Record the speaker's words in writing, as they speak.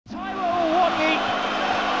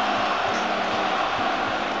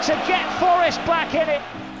to get Forest back in it.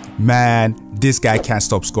 Man, this guy can't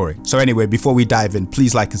stop scoring. So anyway, before we dive in,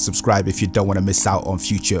 please like and subscribe if you don't want to miss out on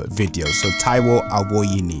future videos. So Taiwo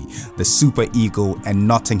Awoniyi, the Super Eagle and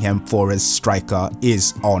Nottingham Forest striker,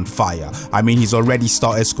 is on fire. I mean, he's already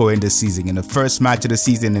started scoring this season. In the first match of the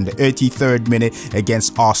season, in the 83rd minute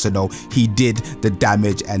against Arsenal, he did the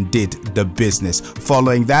damage and did the business.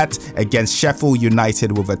 Following that, against Sheffield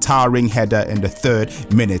United with a towering header in the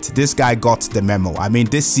 3rd minute. This guy got the memo. I mean,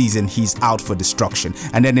 this season he's out for destruction.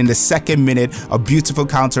 And then in the 2nd minute, a beautiful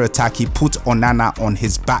counter attack, he put Onana on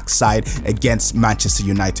his backside against Manchester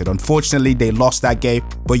United. Unfortunately, they lost that game,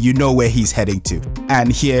 but you know where he's heading to.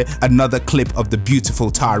 And here, another clip of the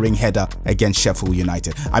beautiful towering header against Sheffield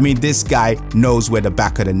United. I mean, this guy knows where the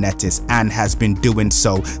back of the net is and has been doing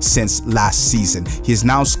so since last season. He's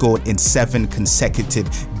now scored in 7 consecutive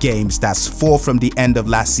games. That's 4 from the end of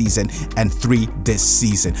last season and 3 this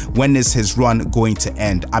season. When is his run going to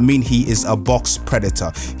end? I mean, he is a box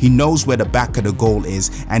predator. He knows where the back of the goal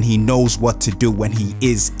is, and he knows what to do when he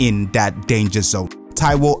is in that danger zone.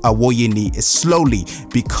 Taiwo Awoniyi is slowly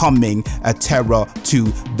becoming a terror to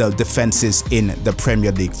the defenses in the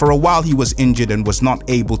Premier League. For a while he was injured and was not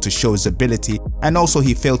able to show his ability, and also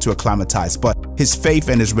he failed to acclimatize, but his faith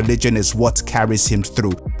and his religion is what carries him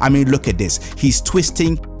through. I mean, look at this. He's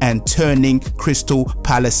twisting and turning Crystal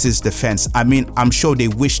Palace's defense. I mean, I'm sure they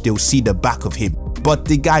wish they'll see the back of him, but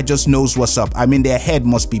the guy just knows what's up. I mean, their head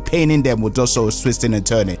must be paining them with also twisting and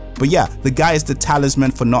turning. But yeah, the guy is the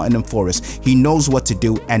talisman for Nottingham Forest. He knows what to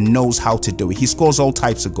do and knows how to do it. He scores all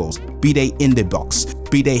types of goals, be they in the box,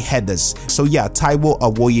 be they headers. So yeah, Taiwo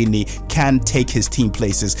Awoniyi can take his team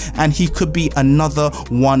places, and he could be another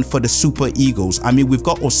one for the Super Eagles. I mean, we've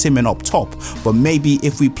got Osimhen up top, but maybe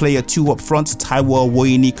if we play a 2 up front, Taiwo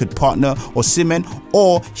Awoniyi could partner Osimhen,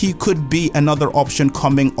 or he could be another option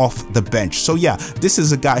coming off the bench. So yeah, this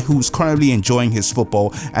is a guy who's currently enjoying his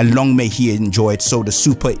football, and long may he enjoy it so the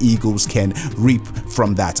Super Eagles can reap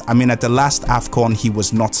from that. I mean, at the last AFCON, he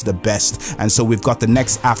was not the best, and so we've got the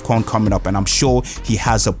next AFCON coming up, and I'm sure he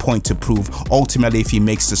has a point to prove ultimately if he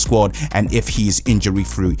makes the squad and if he is injury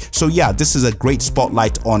free. So yeah, this is a great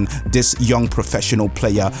spotlight on this young professional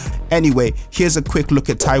player. Anyway, here's a quick look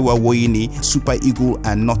at Taiwo Awoniyi, Super Eagle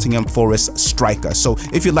and Nottingham Forest striker. So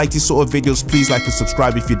if you like these sort of videos, please like and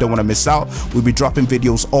subscribe if you don't want to miss out. We'll be dropping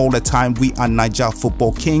videos all the time. We are Naija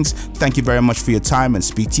Football Kings. Thank you very much for your time, and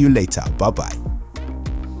speak to you later. Bye bye.